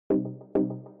Hey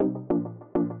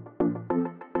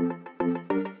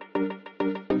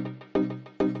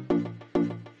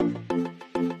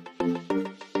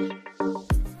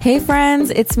friends,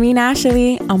 it's me,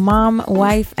 Nashalie, a mom,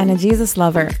 wife, and a Jesus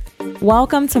lover.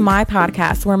 Welcome to my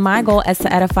podcast, where my goal is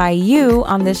to edify you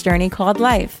on this journey called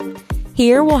life.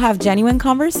 Here we'll have genuine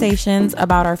conversations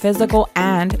about our physical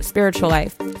and spiritual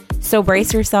life. So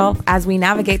brace yourself as we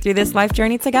navigate through this life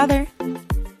journey together.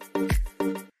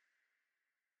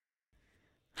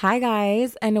 Hi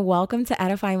guys, and welcome to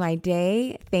Edify My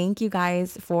Day. Thank you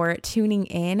guys for tuning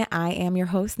in. I am your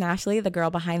host, Nashalie, the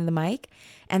girl behind the mic,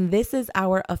 and this is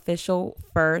our official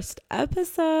first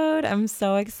episode. I'm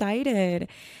so excited.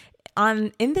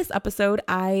 In this episode,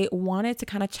 I wanted to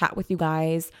kind of chat with you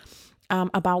guys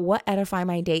about what Edify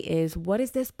My Day is. What is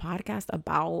this podcast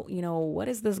about? What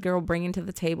is this girl bringing to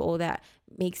the table that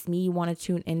makes me want to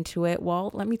tune into it? Well,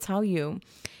 let me tell you,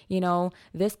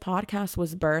 this podcast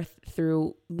was birthed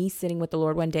through me sitting with the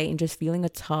Lord one day and just feeling a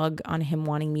tug on him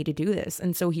wanting me to do this.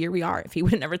 And so here we are. If he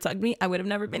would have never tugged me, I would have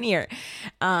never been here.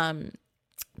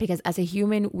 Because as a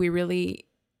human,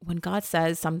 when God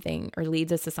says something or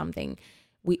leads us to something,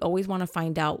 we always want to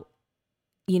find out,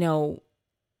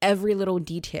 every little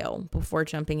detail before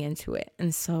jumping into it.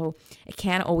 And so it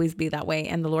can't always be that way.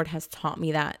 And the Lord has taught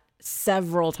me that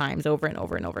several times over and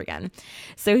over and over again.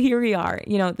 So here we are.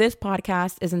 This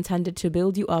podcast is intended to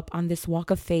build you up on this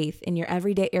walk of faith in your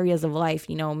everyday areas of life,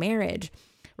 marriage,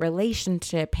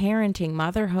 relationship, parenting,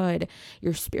 motherhood,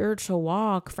 your spiritual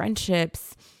walk,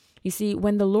 friendships. You see,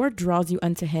 when the Lord draws you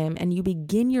unto him and you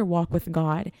begin your walk with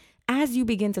God, as you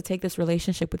begin to take this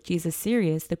relationship with Jesus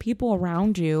serious, the people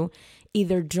around you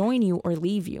either join you or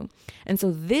leave you. And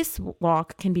so this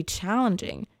walk can be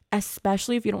challenging,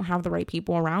 especially if you don't have the right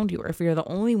people around you, or if you're the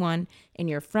only one in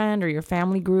your friend or your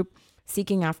family group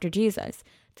seeking after Jesus.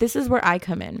 This is where I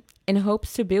come in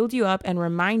hopes to build you up and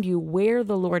remind you where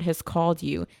the Lord has called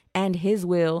you and his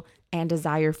will and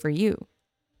desire for you.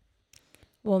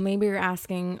 Well, maybe you're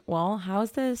asking, well,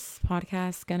 how's this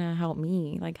podcast going to help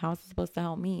me? How is it supposed to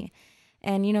help me?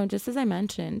 And, just as I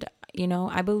mentioned,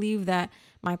 I believe that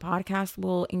my podcast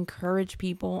will encourage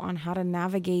people on how to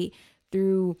navigate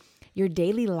through your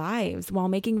daily lives while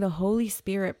making the Holy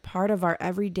Spirit part of our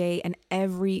everyday and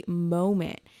every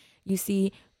moment. You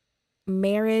see,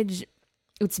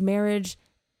 it's marriage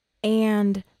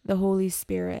and the Holy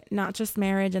Spirit, not just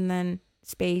marriage and then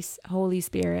space, Holy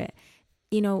Spirit.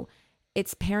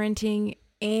 It's parenting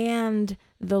and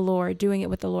the Lord, doing it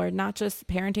with the Lord, not just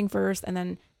parenting first and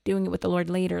then doing it with the Lord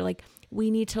later.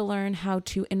 We need to learn how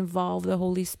to involve the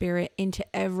Holy Spirit into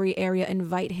every area,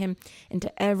 invite him into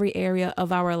every area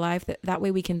of our life. That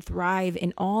way we can thrive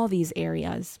in all these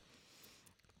areas.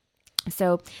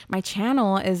 So my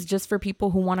channel is just for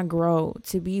people who want to grow,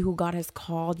 to be who God has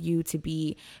called you to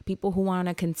be, people who want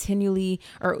to continually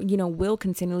will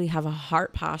continually have a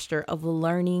heart posture of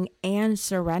learning and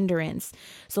surrenderance,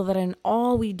 so that in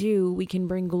all we do, we can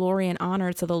bring glory and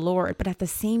honor to the Lord, but at the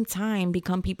same time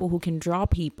become people who can draw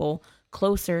people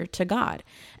closer to God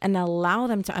and allow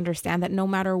them to understand that no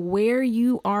matter where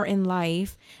you are in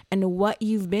life and what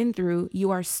you've been through,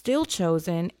 you are still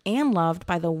chosen and loved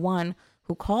by the one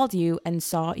who called you and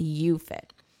saw you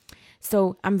fit.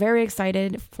 So I'm very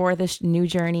excited for this new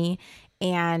journey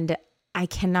and I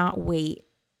cannot wait.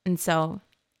 And so,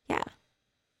 yeah.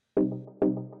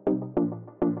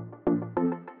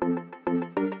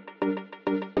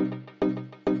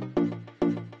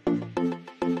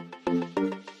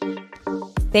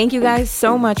 Thank you guys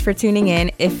so much for tuning in.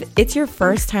 If it's your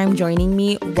first time joining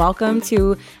me, welcome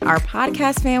to our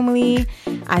podcast family.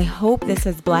 I hope this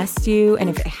has blessed you. And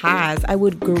if it has, I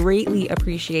would greatly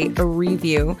appreciate a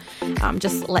review.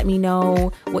 Just let me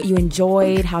know what you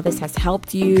enjoyed, how this has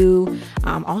helped you.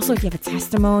 Also, if you have a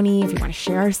testimony, if you want to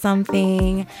share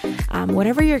something,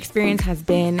 whatever your experience has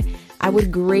been, I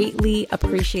would greatly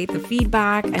appreciate the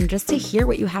feedback and just to hear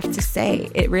what you have to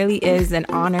say. It really is an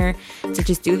honor to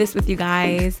just do this with you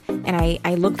guys, and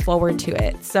I look forward to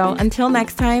it. So until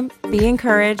next time, be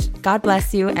encouraged. God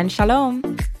bless you, and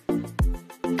shalom.